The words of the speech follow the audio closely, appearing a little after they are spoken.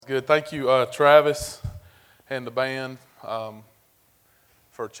Good. Thank you, Travis and the band,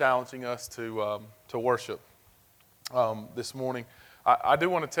 for challenging us to worship this morning. I do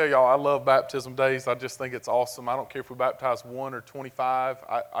want to tell y'all I love baptism days. I just think it's awesome. I don't care if we baptize 1 or 25.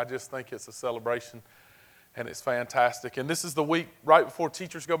 I just think it's a celebration, and it's fantastic. And this is the week right before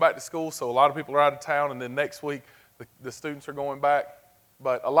teachers go back to school, so a lot of people are out of town, and then next week the students are going back.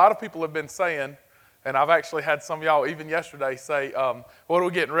 But a lot of people have been saying, and I've actually had some of y'all, even yesterday, say, what are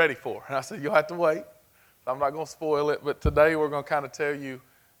we getting ready for? And I said, you'll have to wait. I'm not going to spoil it, but today we're going to kind of tell you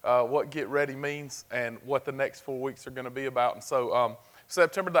what get ready means and what the next 4 weeks are going to be about. And so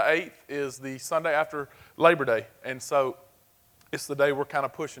September the 8th is the Sunday after Labor Day, and so it's the day we're kind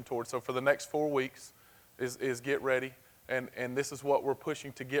of pushing towards. So for the next 4 weeks is get ready, and this is what we're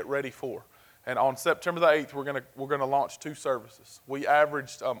pushing to get ready for. And on September the 8th, we're gonna launch 2 services. We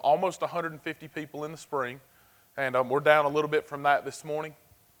averaged almost 150 people in the spring, and we're down a little bit from that this morning.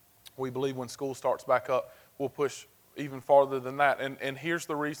 We believe when school starts back up, we'll push even farther than that. And here's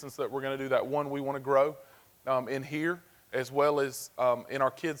the reasons that we're going to do that. One, we want to grow in here as well as in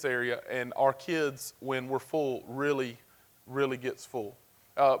our kids area. And our kids, when we're full, really gets full.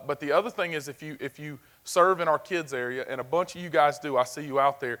 But the other thing is if you serve in our kids area, and a bunch of you guys do, I see you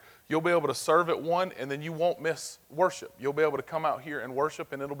out there, you'll be able to serve at one, and then you won't miss worship. You'll be able to come out here and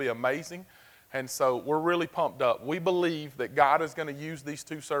worship, and it'll be amazing. And so we're really pumped up. We believe that God is going to use these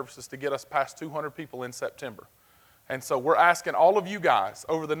 2 services to get us past 200 people in September. And so we're asking all of you guys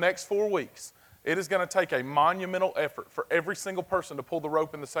over the next 4 weeks, it is going to take a monumental effort for every single person to pull the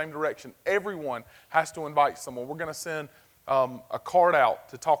rope in the same direction. Everyone has to invite someone. We're going to send a card out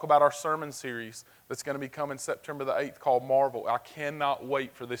to talk about our sermon series that's going to be coming September the 8th called Marvel. I cannot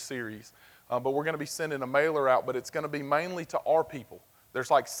wait for this series. But we're going to be sending a mailer out, but it's going to be mainly to our people. There's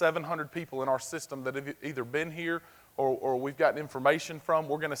like 700 people in our system that have either been here or we've gotten information from.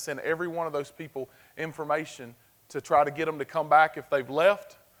 We're going to send every one of those people information to try to get them to come back if they've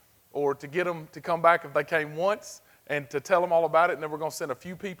left, or to get them to come back if they came once, and to tell them all about it. And then we're going to send a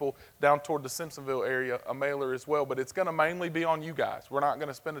few people down toward the Simpsonville area a mailer as well. But it's going to mainly be on you guys. We're not going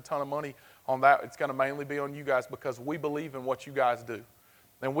to spend a ton of money on that. It's going to mainly be on you guys because we believe in what you guys do.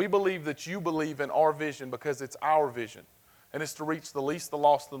 And we believe that you believe in our vision because it's our vision. And it's to reach the least, the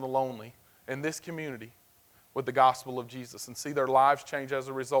lost, and the lonely in this community with the gospel of Jesus and see their lives change as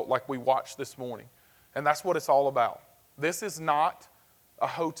a result, like we watched this morning. And that's what it's all about. This is not a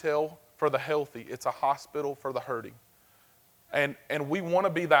hotel for the healthy. It's a hospital for the hurting. And we want to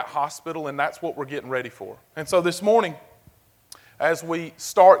be that hospital, and that's what we're getting ready for. And so this morning, as we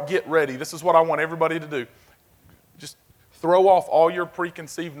start Get Ready, this is what I want everybody to do. Just throw off all your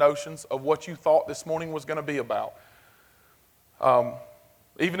preconceived notions of what you thought this morning was going to be about.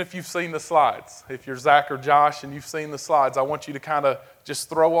 Even if you've seen the slides, if you're Zach or Josh and you've seen the slides, I want you to kind of just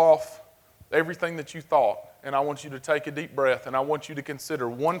throw off everything that you thought, and I want you to take a deep breath, and I want you to consider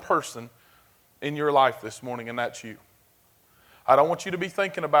one person in your life this morning, and that's you. I don't want you to be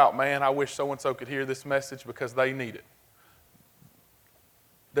thinking about, man, I wish so-and-so could hear this message because they need it.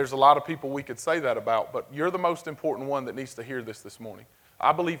 There's a lot of people we could say that about, but you're the most important one that needs to hear this morning.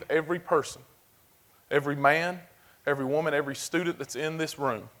 I believe every person, every man, every woman, every student that's in this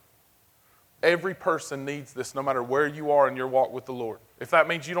room, every person needs this no matter where you are in your walk with the Lord. If that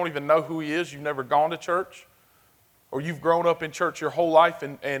means you don't even know who He is, you've never gone to church, or you've grown up in church your whole life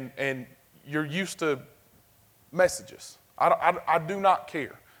and you're used to messages. I do not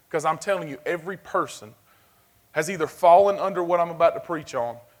care, because I'm telling you, every person has either fallen under what I'm about to preach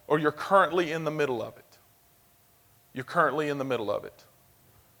on, or you're currently in the middle of it. You're currently in the middle of it.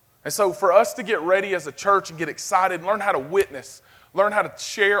 And so for us to get ready as a church and get excited, learn how to witness, learn how to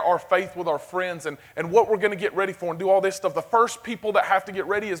share our faith with our friends and what we're going to get ready for and do all this stuff, the first people that have to get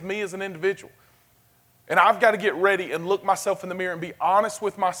ready is me as an individual. And I've got to get ready and look myself in the mirror and be honest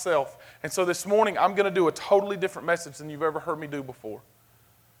with myself. And so this morning, I'm going to do a totally different message than you've ever heard me do before.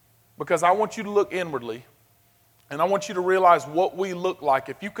 Because I want you to look inwardly, and I want you to realize what we look like.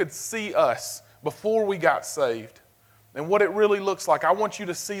 If you could see us before we got saved and what it really looks like, I want you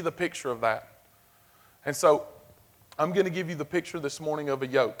to see the picture of that. And so I'm going to give you the picture this morning of a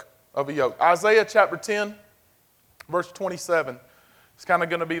yoke. Isaiah chapter 10, verse 27. It's kind of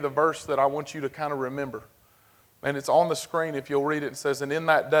going to be the verse that I want you to kind of remember. And it's on the screen if you'll read it. It says, "And in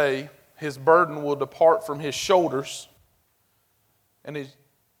that day, his burden will depart from his shoulders, and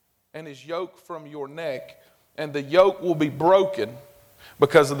his yoke from your neck, and the yoke will be broken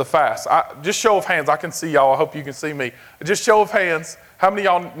because of the fast." Just show of hands. I can see y'all. I hope you can see me. Just show of hands. How many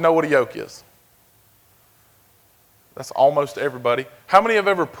of y'all know what a yoke is? That's almost everybody. How many have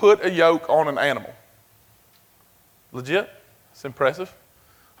ever put a yoke on an animal? Legit? It's impressive.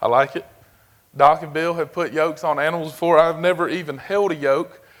 I like it. Doc and Bill have put yokes on animals before. I've never even held a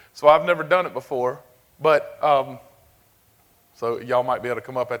yoke, so I've never done it before. But so y'all might be able to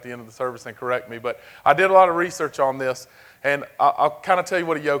come up at the end of the service and correct me. But I did a lot of research on this, and I'll kind of tell you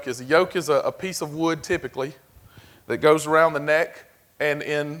what a yoke is. A yoke is a piece of wood, typically, that goes around the neck. And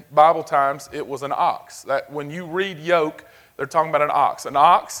in Bible times, it was an ox. That when you read yoke, they're talking about an ox. An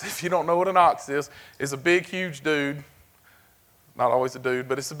ox, if you don't know what an ox is a big, huge dude. Not always a dude,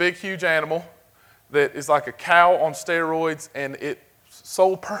 but it's a big, huge animal that is like a cow on steroids, and its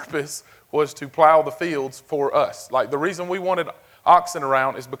sole purpose was to plow the fields for us. Like the reason we wanted oxen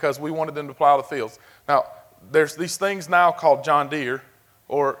around is because we wanted them to plow the fields. Now, there's these things now called John Deere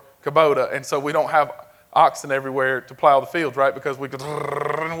or Kubota, and so we don't have oxen everywhere to plow the fields, right? Because we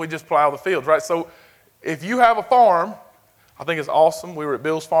just plow the fields, right? So if you have a farm, I think it's awesome. We were at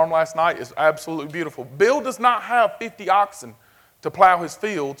Bill's farm last night. It's absolutely beautiful. Bill does not have 50 oxen to plow his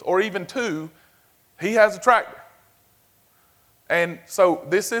fields, or even 2. He has a tractor. And so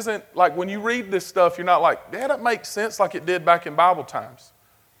this isn't like when you read this stuff, you're not like, yeah, that makes sense like it did back in Bible times.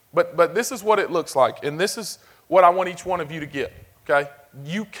 But this is what it looks like, and this is what I want each one of you to get, okay?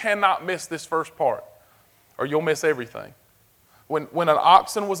 You cannot miss this first part, or you'll miss everything. When an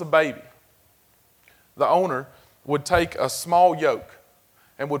oxen was a baby, the owner would take a small yoke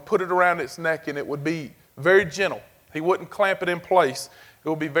and would put it around its neck, and it would be very gentle. He wouldn't clamp it in place. It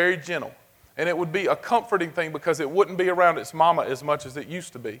would be very gentle. And it would be a comforting thing because it wouldn't be around its mama as much as it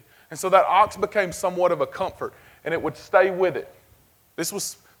used to be. And so that ox became somewhat of a comfort, and it would stay with it. This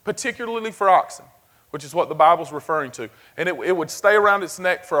was particularly for oxen, which is what the Bible's referring to. And it would stay around its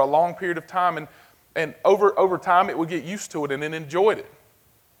neck for a long period of time, and over time it would get used to it and then enjoyed it.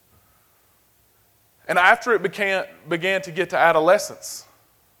 And after it began to get to adolescence,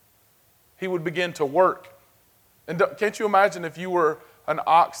 he would begin to work. And can't you imagine if you were an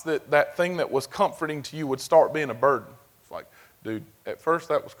ox that thing that was comforting to you would start being a burden? It's like, dude, at first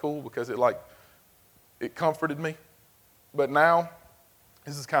that was cool because it comforted me. But now,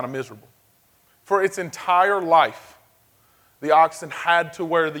 this is kind of miserable. For its entire life, the oxen had to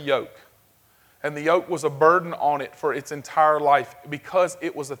wear the yoke. And the yoke was a burden on it for its entire life because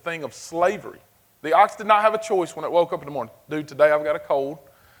it was a thing of slavery. The ox did not have a choice when it woke up in the morning. Dude, today I've got a cold.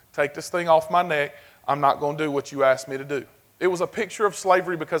 Take this thing off my neck. I'm not going to do what you asked me to do. It was a picture of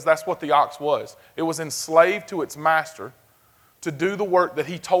slavery because that's what the ox was. It was enslaved to its master to do the work that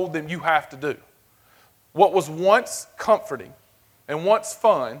he told them you have to do. What was once comforting and once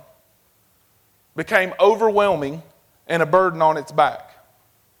fun became overwhelming and a burden on its back.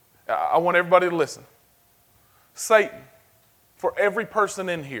 I want everybody to listen. Satan, for every person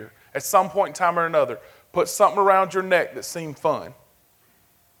in here, at some point in time or another, put something around your neck that seemed fun.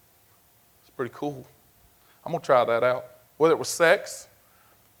 It's pretty cool. I'm going to try that out. Whether it was sex,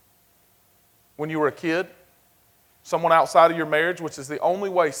 when you were a kid, someone outside of your marriage, which is the only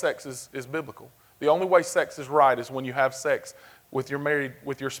way sex is biblical. The only way sex is right is when you have sex with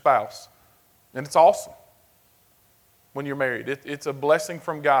your spouse. And it's awesome when you're married. It's a blessing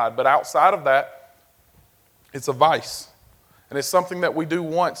from God. But outside of that, it's a vice. And it's something that we do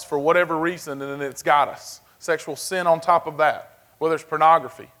once for whatever reason, and then it's got us. Sexual sin on top of that, whether it's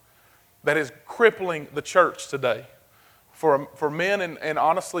pornography, that is crippling the church today. For men and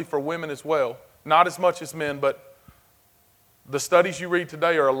honestly for women as well. Not as much as men, but the studies you read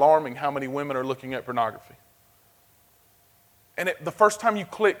today are alarming how many women are looking at pornography. And the first time you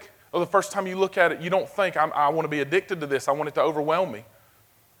click, or the first time you look at it, you don't think, I want to be addicted to this. I want it to overwhelm me.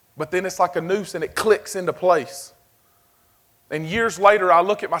 But then it's like a noose and it clicks into place. And years later, I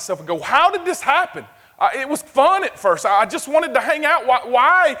look at myself and go, how did this happen? It was fun at first. I just wanted to hang out.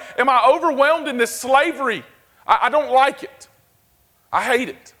 Why am I overwhelmed in this slavery? I don't like it. I hate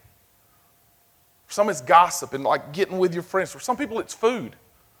it. For some, it's gossip and like getting with your friends. For some people, it's food.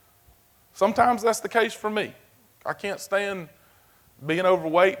 Sometimes that's the case for me. I can't stand being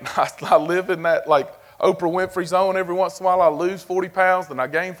overweight. I live in that like Oprah Winfrey zone. Every once in a while, I lose 40 pounds, then I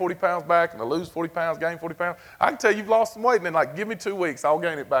gain 40 pounds back, and I lose 40 pounds, gain 40 pounds. I can tell you've lost some weight, and then like, give me 2 weeks, I'll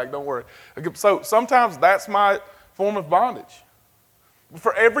gain it back, don't worry. So sometimes that's my form of bondage.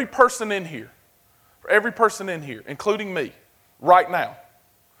 For every person in here, including me, right now,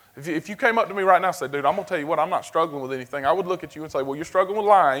 if you came up to me right now and said, dude, I'm going to tell you what, I'm not struggling with anything, I would look at you and say, well, you're struggling with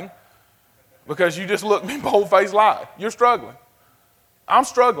lying because you just looked me bold-faced lie. You're struggling. I'm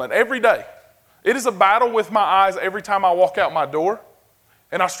struggling every day. It is a battle with my eyes every time I walk out my door,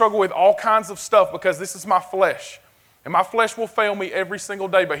 and I struggle with all kinds of stuff because this is my flesh, and my flesh will fail me every single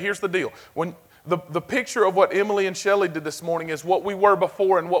day. But here's the deal. When the picture of what Emily and Shelley did this morning is what we were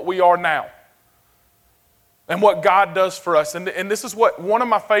before and what we are now. and what God does for us. And this is what one of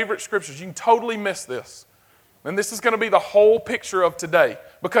my favorite scriptures. You can totally miss this. And this is going to be the whole picture of today,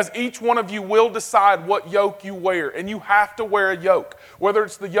 because each one of you will decide what yoke you wear, and you have to wear a yoke. Whether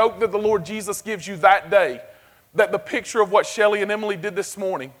it's the yoke that the Lord Jesus gives you that day, that the picture of what Shelly and Emily did this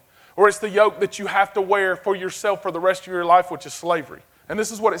morning, or it's the yoke that you have to wear for yourself for the rest of your life, which is slavery. And this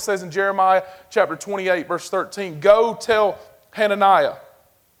is what it says in Jeremiah chapter 28, verse 13. Go tell Hananiah,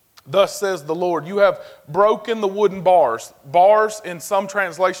 thus says the Lord, you have broken the wooden bars. Bars in some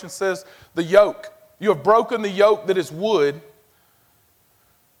translations says the yoke. You have broken the yoke that is wood,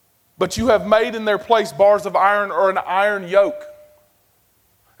 but you have made in their place bars of iron or an iron yoke.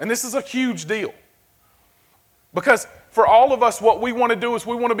 And this is a huge deal. Because for all of us, what we want to do is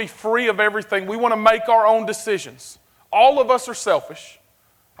we want to be free of everything. We want to make our own decisions. All of us are selfish.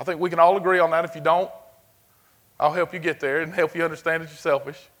 I think we can all agree on that. If you don't, I'll help you get there and help you understand that you're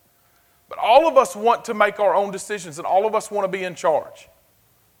selfish. But all of us want to make our own decisions, and all of us want to be in charge.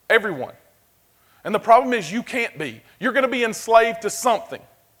 Everyone. And the problem is you can't be. You're going to be enslaved to something.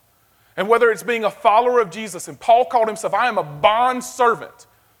 And whether it's being a follower of Jesus, and Paul called himself, I am a bond servant,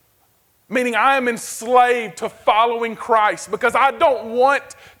 meaning I am enslaved to following Christ because I don't want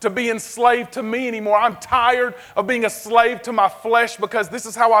to be enslaved to me anymore. I'm tired of being a slave to my flesh because this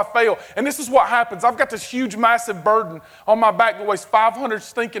is how I fail. And this is what happens. I've got this huge, massive burden on my back that weighs 500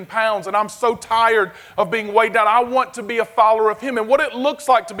 stinking pounds, and I'm so tired of being weighed down. I want to be a follower of Him. And what it looks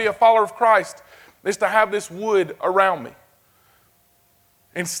like to be a follower of Christ is to have this wood around me.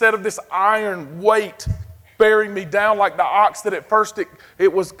 Instead of this iron weight bearing me down like the ox that at first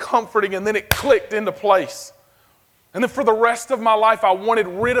it was comforting and then it clicked into place. And then for the rest of my life, I wanted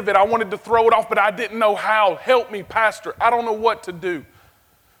rid of it. I wanted to throw it off, but I didn't know how. Help me, Pastor. I don't know what to do.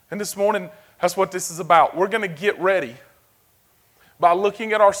 And this morning, that's what this is about. We're going to get ready by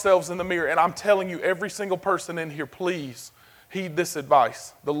looking at ourselves in the mirror. And I'm telling you, every single person in here, please heed this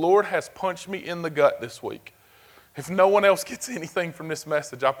advice. The Lord has punched me in the gut this week. If no one else gets anything from this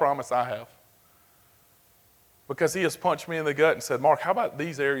message, I promise I have. Because He has punched me in the gut and said, Mark, how about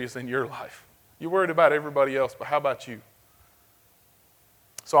these areas in your life? You're worried about everybody else, but how about you?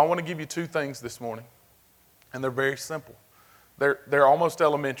 So I want to give you two things this morning, and they're very simple. They're almost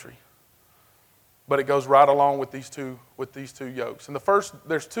elementary, but it goes right along with these two yokes. And the first,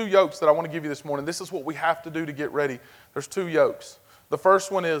 there's two yokes that I want to give you this morning. This is what we have to do to get ready. There's two yokes. The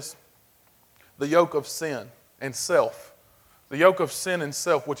first one is the yoke of sin and self. The yoke of sin and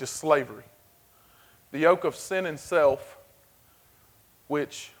self, which is slavery. The yoke of sin and self,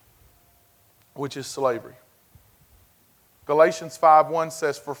 which is slavery. Galatians 5:1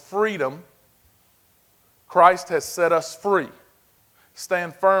 says, for freedom, Christ has set us free.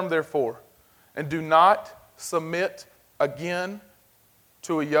 Stand firm, therefore, and do not submit again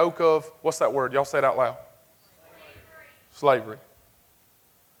to a yoke of, what's that word? Y'all say it out loud. Slavery.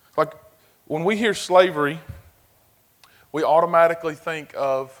 Like when we hear slavery, we automatically think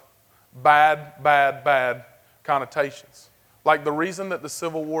of bad connotations. Like the reason that the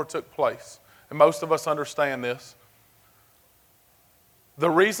Civil War took place, and most of us understand this, the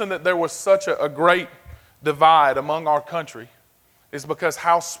reason that there was such a great divide among our country is because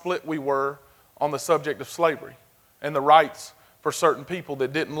how split we were on the subject of slavery and the rights for certain people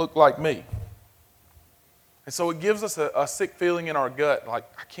that didn't look like me. And so it gives us a sick feeling in our gut, like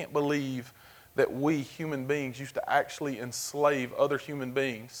I can't believe that we human beings used to actually enslave other human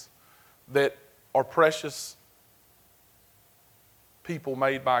beings that are precious people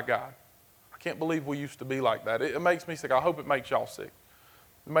made by God. I can't believe we used to be like that. It makes me sick. I hope it makes y'all sick.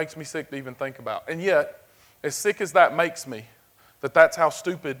 It makes me sick to even think about. And yet, as sick as that makes me, that's how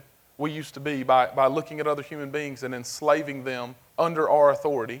stupid we used to be by looking at other human beings and enslaving them under our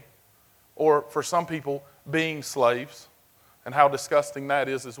authority, or for some people, being slaves, and how disgusting that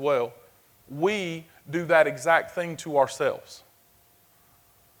is as well. We do that exact thing to ourselves.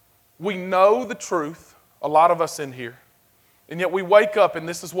 We know the truth, a lot of us in here, and yet we wake up and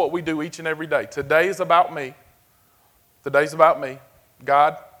this is what we do each and every day. Today is about me. Today's about me.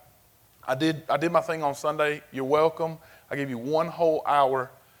 God, I did my thing on Sunday. You're welcome. I gave you one whole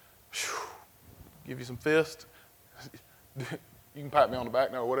hour. Give you some fists. You can pat me on the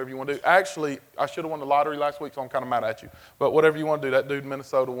back now or whatever you want to do. Actually, I should have won the lottery last week, so I'm kind of mad at you. But whatever you want to do, that dude in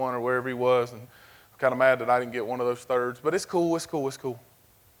Minnesota won or wherever he was, and I'm kind of mad that I didn't get one of those thirds. But it's cool, it's cool, it's cool.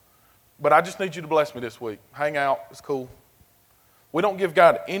 But I just need you to bless me this week. Hang out, it's cool. We don't give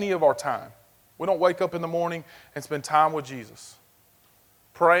God any of our time. We don't wake up in the morning and spend time with Jesus.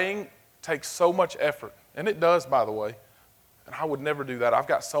 Praying takes so much effort, and it does, by the way. And I would never do that. I've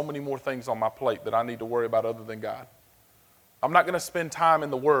got so many more things on my plate that I need to worry about other than God. I'm not going to spend time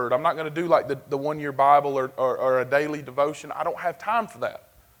in the Word. I'm not going to do like the one-year Bible or a daily devotion. I don't have time for that.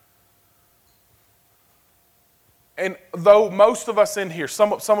 And though most of us in here,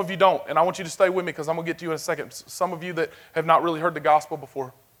 some of you don't, and I want you to stay with me because I'm going to get to you in a second. Some of you that have not really heard the gospel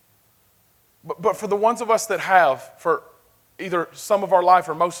before. But for the ones of us that have, for either some of our life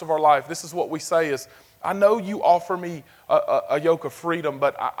or most of our life, this is what we say is, I know you offer me a yoke of freedom,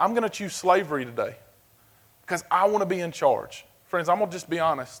 but I'm going to choose slavery today because I want to be in charge. Friends, I'm going to just be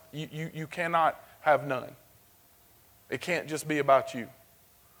honest. You cannot have none. It can't just be about you.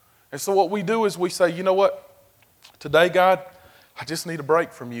 And so what we do is we say, you know what? Today, God, I just need a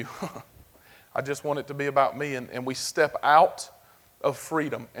break from you. I just want it to be about me. And we step out of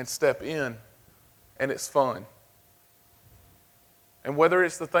freedom and step in, and it's fun. And whether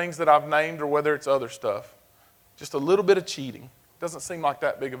it's the things that I've named or whether it's other stuff, just a little bit of cheating doesn't seem like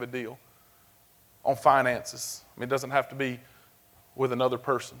that big of a deal. On finances, I mean, it doesn't have to be with another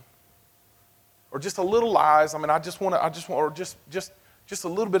person. Or just a little lies. I mean, or just a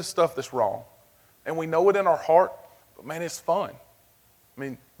little bit of stuff that's wrong. And we know it in our heart, but man, it's fun. I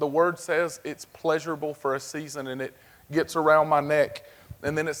mean, the Word says it's pleasurable for a season, and it gets around my neck.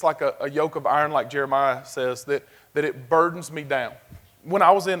 And then it's like a yoke of iron, like Jeremiah says, that it burdens me down. When I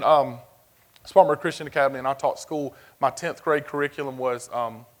was in Spartanburg Christian Academy and I taught school, my 10th grade curriculum was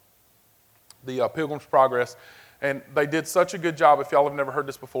the Pilgrim's Progress. And they did such a good job, if y'all have never heard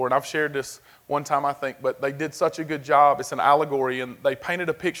this before, and I've shared this one time, I think, but they did such a good job. It's an allegory, and they painted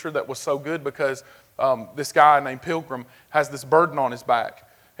a picture that was so good because this guy named Pilgrim has this burden on his back.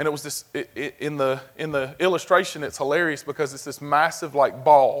 And it was this, in the illustration, it's hilarious because it's this massive like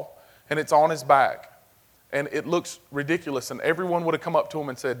ball, and it's on his back. And it looks ridiculous, and everyone would have come up to him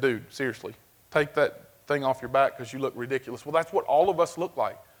and said, dude, seriously, take that thing off your back because you look ridiculous. Well, that's what all of us look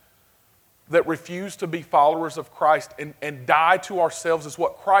like. That refuse to be followers of Christ and die to ourselves is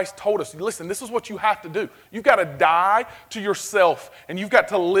what Christ told us. Listen, this is what you have to do. You've got to die to yourself, and you've got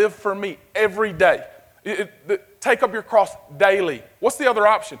to live for me every day. Take up your cross daily. What's the other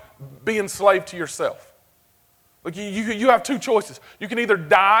option? Be enslaved to yourself. Look, you have two choices. You can either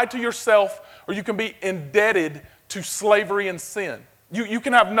die to yourself, or you can be indebted to slavery and sin. You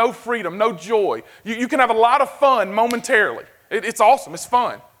can have no freedom, no joy. You can have a lot of fun momentarily. It's awesome. It's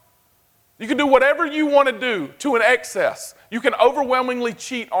fun. You can do whatever you want to do to an excess. You can overwhelmingly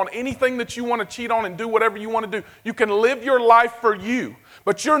cheat on anything that you want to cheat on and do whatever you want to do. You can live your life for you,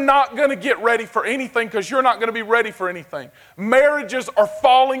 but you're not going to get ready for anything because you're not going to be ready for anything. Marriages are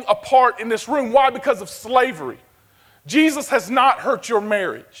falling apart in this room. Why? Because of slavery. Jesus has not hurt your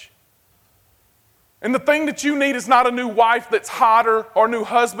marriage. And the thing that you need is not a new wife that's hotter or a new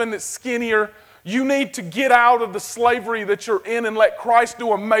husband that's skinnier. You need to get out of the slavery that you're in and let Christ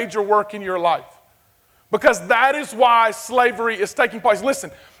do a major work in your life. Because that is why slavery is taking place. Listen,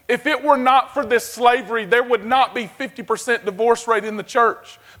 if it were not for this slavery, there would not be 50% divorce rate in the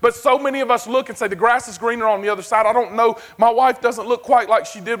church. But so many of us look and say, the grass is greener on the other side. I don't know. My wife doesn't look quite like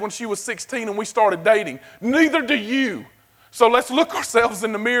she did when she was 16 and we started dating. Neither do you. So let's look ourselves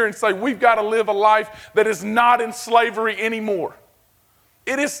in the mirror and say, we've got to live a life that is not in slavery anymore.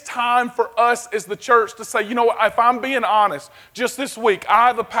 It is time for us as the church to say, you know what, if I'm being honest, just this week,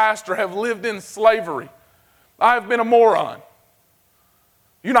 I, the pastor, have lived in slavery. I have been a moron.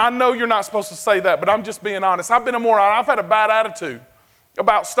 You know, I know you're not supposed to say that, but I'm just being honest. I've been a moron. I've had a bad attitude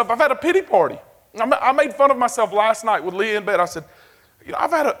about stuff. I've had a pity party. I made fun of myself last night with Leah in bed. I said, you know,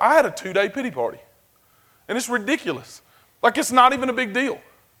 I had a 2-day pity party. And it's ridiculous. Like it's not even a big deal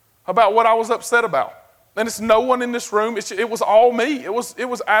about what I was upset about. And it's no one in this room. It was all me. It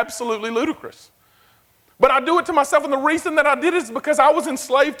was absolutely ludicrous. But I do it to myself, and the reason that I did it is because I was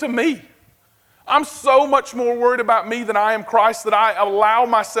enslaved to me. I'm so much more worried about me than I am Christ that I allow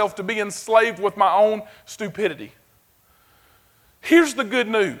myself to be enslaved with my own stupidity. Here's the good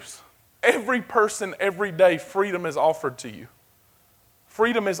news. Every person, every day, freedom is offered to you.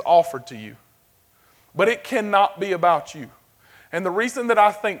 Freedom is offered to you. But it cannot be about you. And the reason that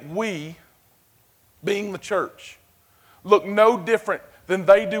I think we, being the church, look no different than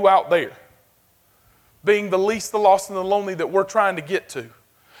they do out there, being the least, the lost, and the lonely that we're trying to get to.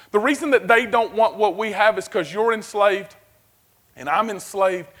 The reason that they don't want what we have is because you're enslaved and I'm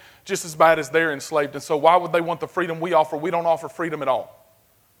enslaved just as bad as they're enslaved. And so why would they want the freedom we offer? We don't offer freedom at all.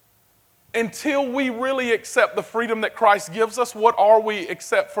 Until we really accept the freedom that Christ gives us, what are we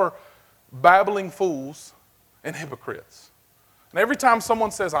except for babbling fools and hypocrites? And every time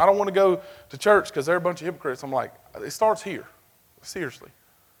someone says, I don't want to go to church because they're a bunch of hypocrites, I'm like, it starts here. Seriously.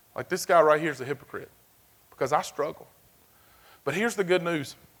 Like this guy right here is a hypocrite because I struggle. But here's the good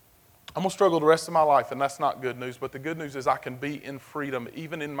news. I'm going to struggle the rest of my life, and that's not good news. But the good news is I can be in freedom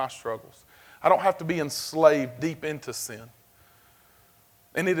even in my struggles. I don't have to be enslaved deep into sin.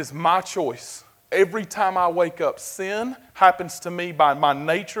 And it is my choice. Every time I wake up, sin happens to me by my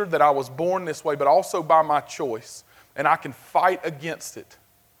nature that I was born this way, but also by my choice. And I can fight against it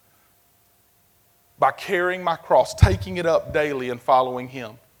by carrying my cross, taking it up daily and following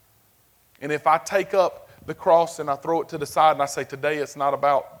Him. And if I take up the cross and I throw it to the side and I say, today it's not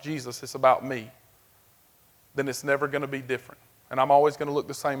about Jesus, it's about me, then it's never going to be different. And I'm always going to look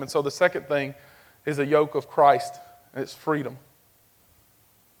the same. And so the second thing is a yoke of Christ, and it's freedom.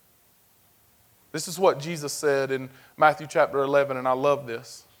 This is what Jesus said in Matthew chapter 11, and I love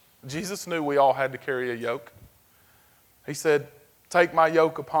this. Jesus knew we all had to carry a yoke. He said, take my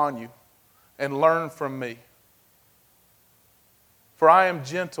yoke upon you and learn from me. For I am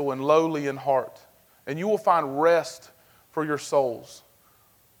gentle and lowly in heart, and you will find rest for your souls.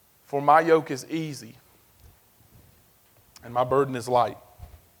 For my yoke is easy, and my burden is light.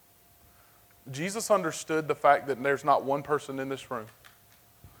 Jesus understood the fact that there's not one person in this room,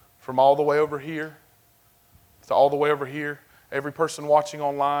 from all the way over here to all the way over here, every person watching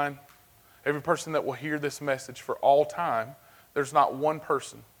online, every person that will hear this message for all time, there's not one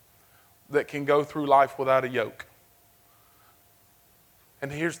person that can go through life without a yoke.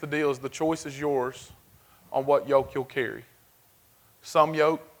 And here's the deal, is the choice is yours on what yoke you'll carry. Some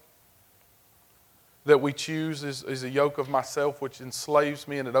yoke that we choose is a yoke of myself, which enslaves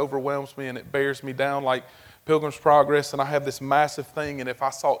me and it overwhelms me and it bears me down like Pilgrim's Progress, and I have this massive thing, and if I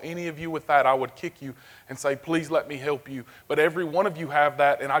saw any of you with that, I would kick you and say, please let me help you. But every one of you have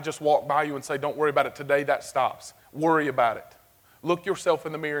that, and I just walk by you and say, don't worry about it today, that stops. Worry about it. Look yourself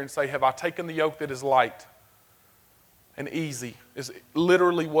in the mirror and say, have I taken the yoke that is light and easy? Is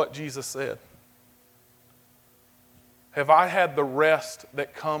literally what Jesus said. Have I had the rest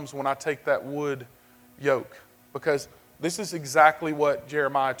that comes when I take that wood yoke? Because this is exactly what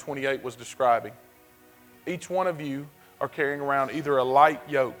Jeremiah 28 was describing. Each one of you are carrying around either a light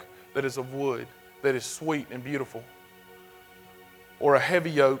yoke that is of wood, that is sweet and beautiful, or a heavy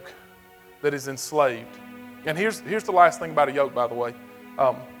yoke that is enslaved. And here's the last thing about a yoke, by the way.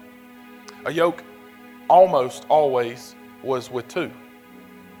 A yoke almost always was with two.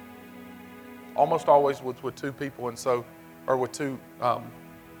 Almost always with two people, and so, or with two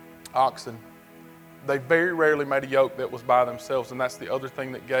oxen. They very rarely made a yoke that was by themselves, and that's the other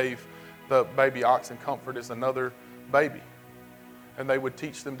thing that gave the baby oxen comfort, is another baby. And they would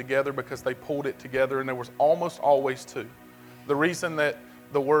teach them together because they pulled it together, and there was almost always two. The reason that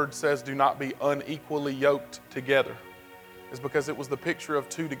the word says do not be unequally yoked together is because it was the picture of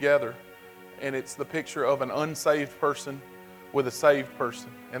two together, and it's the picture of an unsaved person with a saved person.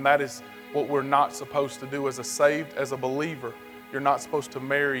 And that is what we're not supposed to do as a believer. You're not supposed to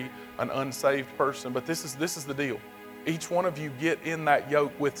marry an unsaved person. But this is the deal. Each one of you get in that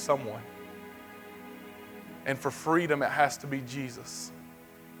yoke with someone. And for freedom, it has to be Jesus.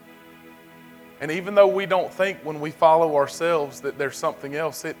 And even though we don't think when we follow ourselves that there's something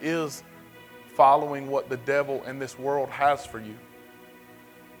else, it is following what the devil and this world has for you.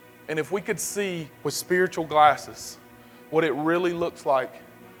 And if we could see with spiritual glasses what it really looks like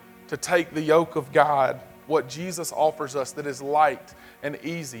to take the yoke of God, what Jesus offers us that is light and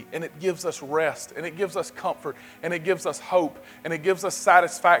easy, and it gives us rest, and it gives us comfort, and it gives us hope, and it gives us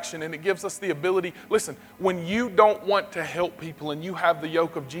satisfaction, and it gives us the ability. Listen, when you don't want to help people and you have the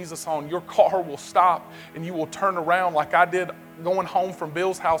yoke of Jesus on, your car will stop and you will turn around like I did going home from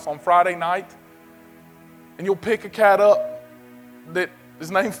Bill's house on Friday night, and you'll pick a cat up that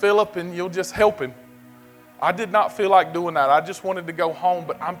is named Philip and you'll just help him. I did not feel like doing that. I just wanted to go home,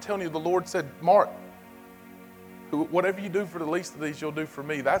 but I'm telling you, the Lord said, Mark, whatever you do for the least of these, you'll do for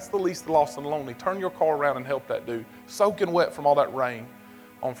me. That's the least, the lost, and the lonely. Turn your car around and help that dude. Soaking wet from all that rain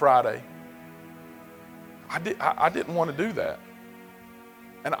on Friday. I didn't want to do that.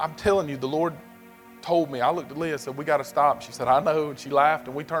 And I'm telling you, the Lord told me. I looked at Leah and said, we got to stop. She said, I know. And she laughed,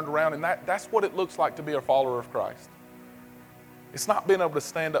 and we turned around. And that's what it looks like to be a follower of Christ. It's not being able to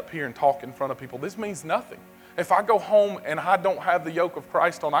stand up here and talk in front of people. This means nothing. If I go home and I don't have the yoke of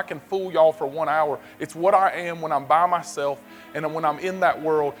Christ on, I can fool y'all for 1 hour. It's what I am when I'm by myself and when I'm in that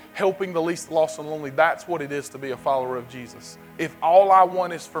world helping the least, the lost, and lonely. That's what it is to be a follower of Jesus. If all I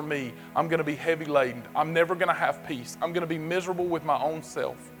want is for me, I'm going to be heavy laden. I'm never going to have peace. I'm going to be miserable with my own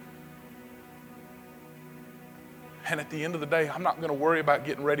self. And at the end of the day, I'm not going to worry about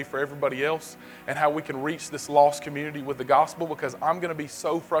getting ready for everybody else and how we can reach this lost community with the gospel, because I'm going to be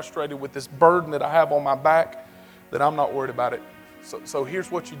so frustrated with this burden that I have on my back that I'm not worried about it. So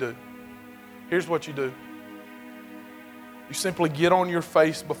here's what you do. Here's what you do. You simply get on your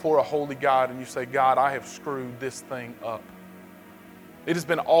face before a holy God and you say, God, I have screwed this thing up. It has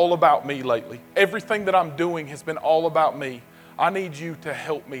been all about me lately. Everything that I'm doing has been all about me. I need you to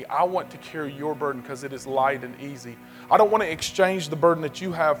help me. I want to carry your burden because it is light and easy. I don't want to exchange the burden that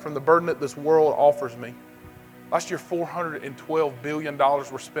you have from the burden that this world offers me. Last year, $412 billion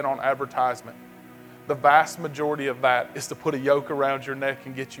were spent on advertisement. The vast majority of that is to put a yoke around your neck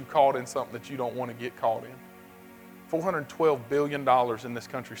and get you caught in something that you don't want to get caught in. $412 billion in this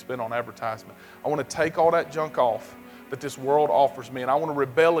country spent on advertisement. I want to take all that junk off that this world offers me, and I want to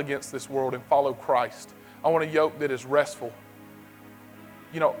rebel against this world and follow Christ. I want a yoke that is restful.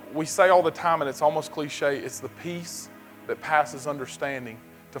 You know, we say all the time, and it's almost cliche, it's the peace that passes understanding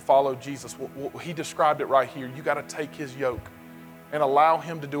to follow Jesus. Well, he described it right here. You got to take his yoke and allow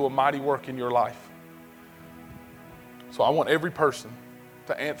him to do a mighty work in your life. So I want every person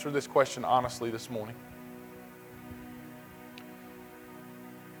to answer this question honestly this morning.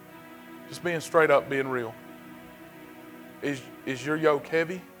 Just being straight up, being real. Is your yoke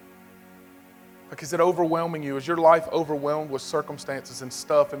heavy? Like, is it overwhelming you? Is your life overwhelmed with circumstances and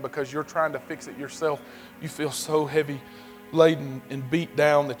stuff, and because you're trying to fix it yourself, you feel so heavy laden and beat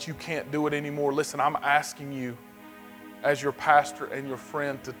down that you can't do it anymore? Listen, I'm asking you as your pastor and your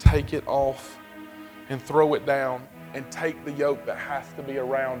friend to take it off and throw it down and take the yoke that has to be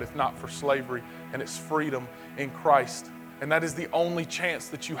around, if not for slavery, and it's freedom in Christ. And that is the only chance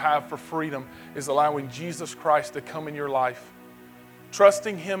that you have for freedom, is allowing Jesus Christ to come in your life,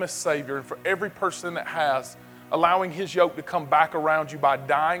 trusting him as Savior. And for every person that has, allowing his yoke to come back around you by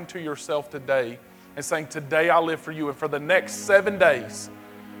dying to yourself today and saying, today I live for you. And for the next 7 days,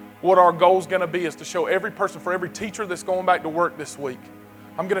 what our goal is going to be is to show every person, for every teacher that's going back to work this week,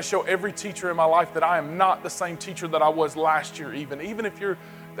 I'm going to show every teacher in my life that I am not the same teacher that I was last year even. Even if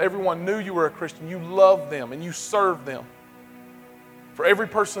everyone knew you were a Christian, you love them and you serve them. For every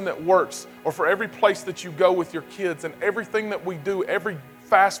person that works, or for every place that you go with your kids, and everything that we do, every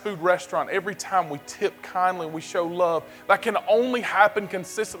fast food restaurant, every time we tip kindly and we show love, that can only happen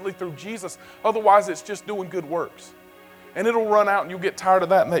consistently through Jesus. Otherwise, it's just doing good works. And it'll run out and you'll get tired of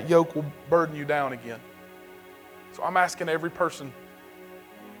that, and that yoke will burden you down again. So I'm asking every person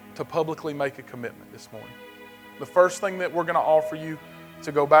to publicly make a commitment this morning. The first thing that we're going to offer you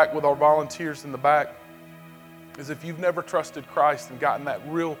to go back with our volunteers in the back is, if you've never trusted Christ and gotten that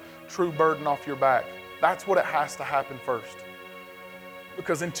real, true burden off your back, that's what it has to happen first.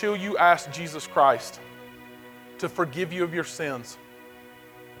 Because until you ask Jesus Christ to forgive you of your sins,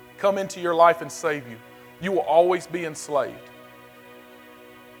 come into your life and save you, you will always be enslaved.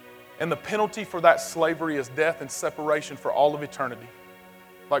 And the penalty for that slavery is death and separation for all of eternity.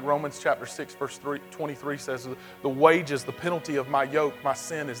 Like Romans chapter 6, verse 23 says, the wages, the penalty of my yoke, my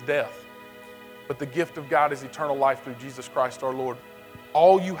sin, is death. But the gift of God is eternal life through Jesus Christ our Lord.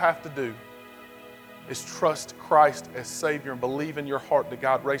 All you have to do is trust Christ as Savior and believe in your heart that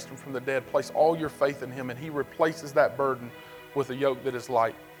God raised him from the dead. Place all your faith in him, and he replaces that burden with a yoke that is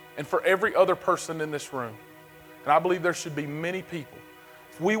light. And for every other person in this room, and I believe there should be many people,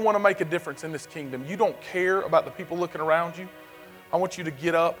 if we want to make a difference in this kingdom, you don't care about the people looking around you, I want you to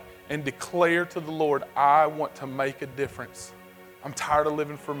get up and declare to the Lord, I want to make a difference. I'm tired of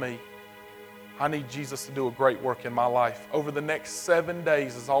living for me. I need Jesus to do a great work in my life. Over the next 7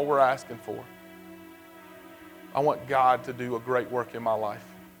 days is all we're asking for. I want God to do a great work in my life.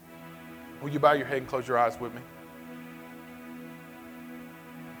 Will you bow your head and close your eyes with me?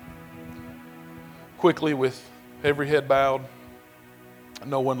 Quickly, with every head bowed,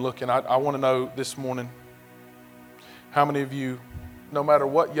 no one looking, I want to know this morning, how many of you, no matter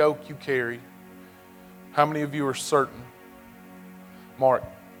what yoke you carry, how many of you are certain, Mark,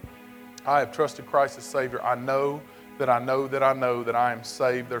 I have trusted Christ as Savior. I know that I am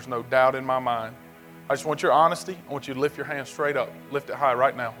saved. There's no doubt in my mind. I just want your honesty. I want you to lift your hand straight up. Lift it high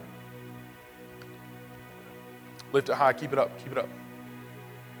right now. Lift it high. Keep it up. Keep it up.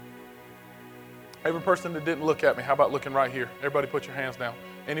 Every person that didn't look at me, how about looking right here? Everybody put your hands down.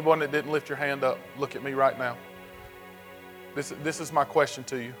 Anyone that didn't lift your hand up, look at me right now. This is my question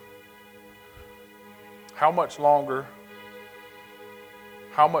to you. How much longer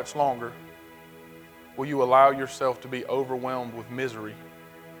will you allow yourself to be overwhelmed with misery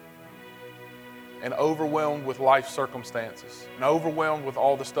and overwhelmed with life circumstances and overwhelmed with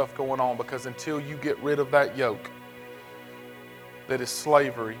all the stuff going on? Because until you get rid of that yoke that is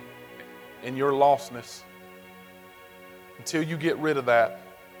slavery and your lostness, until you get rid of that,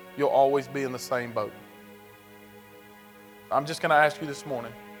 you'll always be in the same boat. I'm just going to ask you this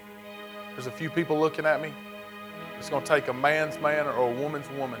morning. There's a few people looking at me. It's going to take a man's man or a woman's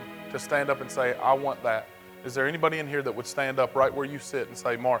woman to stand up and say, I want that. Is there anybody in here that would stand up right where you sit and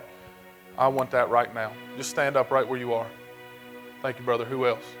say, Mark, I want that right now? Just stand up right where you are. Thank you, brother. Who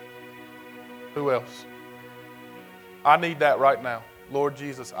else? Who else? I need that right now. Lord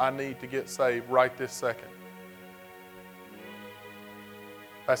Jesus, I need to get saved right this second.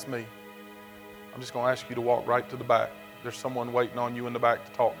 That's me. I'm just going to ask you to walk right to the back. There's someone waiting on you in the back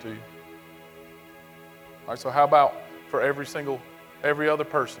to talk to you. All right, so how about for every other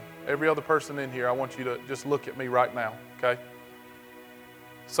person in here, I want you to just look at me right now, okay?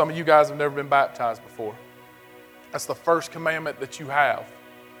 Some of you guys have never been baptized before. That's the first commandment that you have.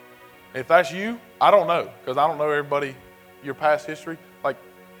 If that's you, I don't know, because I don't know everybody, your past history. Like,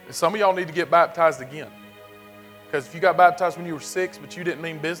 some of y'all need to get baptized again. Because if you got baptized when you were 6, but you didn't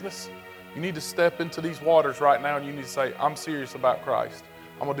mean business, you need to step into these waters right now and you need to say, I'm serious about Christ.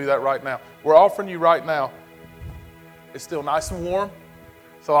 I'm going to do that right now. We're offering you right now. It's still nice and warm.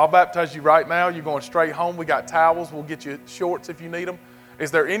 So I'll baptize you right now. You're going straight home. We got towels. We'll get you shorts if you need them. Is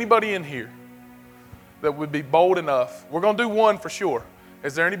there anybody in here that would be bold enough? We're going to do one for sure.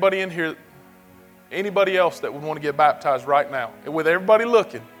 Is there anybody in here, anybody else that would want to get baptized right now? And with everybody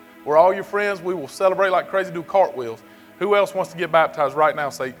looking, we're all your friends. We will celebrate like crazy, do cartwheels. Who else wants to get baptized right now?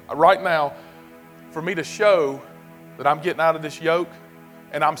 Say, right now, for me to show that I'm getting out of this yoke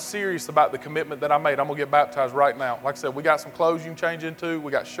and I'm serious about the commitment that I made, I'm going to get baptized right now. Like I said, we got some clothes you can change into.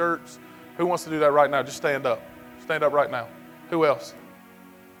 We got shirts. Who wants to do that right now? Just stand up. Stand up right now. Who else?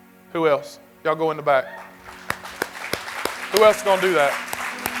 Who else? Y'all go in the back. Who else is going to do that?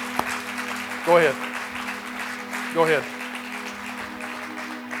 Go ahead. Go ahead.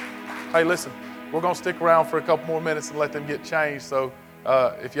 Hey, listen, we're going to stick around for a couple more minutes and let them get changed. So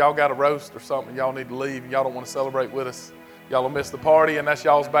if y'all got a roast or something, y'all need to leave and y'all don't want to celebrate with us, y'all will miss the party and that's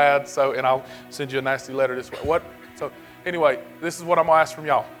y'all's bad. So, and I'll send you a nasty letter this way. What? So anyway, this is what I'm going to ask from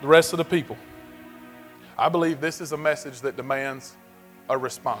y'all, the rest of the people. I believe this is a message that demands a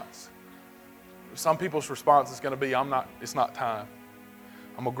response. Some people's response is going to be, it's not time.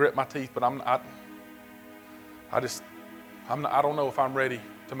 I'm going to grit my teeth, but I don't know if I'm ready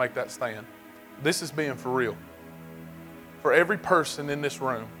to make that stand. This is being for real. For every person in this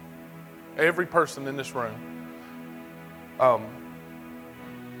room, and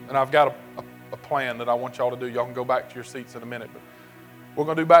I've got a plan that I want y'all to do. Y'all can go back to your seats in a minute, but we're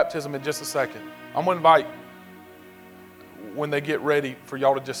going to do baptism in just a second. I'm going to invite, when they get ready, for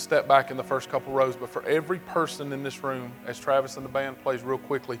y'all to just step back in the first couple rows. But for every person in this room, as Travis and the band plays real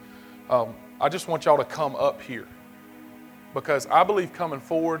quickly, I just want y'all to come up here. Because I believe coming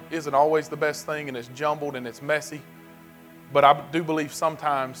forward isn't always the best thing, and it's jumbled and it's messy. But I do believe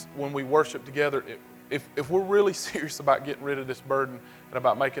sometimes when we worship together, if we're really serious about getting rid of this burden and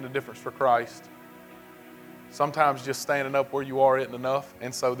about making a difference for Christ, sometimes just standing up where you are isn't enough.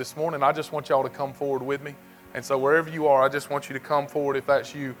 And so this morning, I just want y'all to come forward with me. And so wherever you are, I just want you to come forward if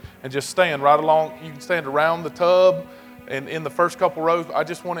that's you and just stand right along. You can stand around the tub and in the first couple rows. I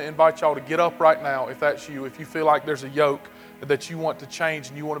just want to invite y'all to get up right now if that's you. If you feel like there's a yoke that you want to change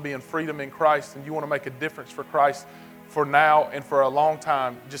and you want to be in freedom in Christ and you want to make a difference for Christ for now and for a long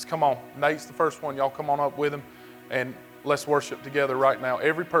time, just come on. Nate's the first one. Y'all come on up with him and let's worship together right now.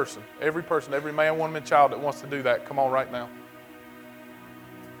 Every person, every man, woman, and child that wants to do that, come on right now.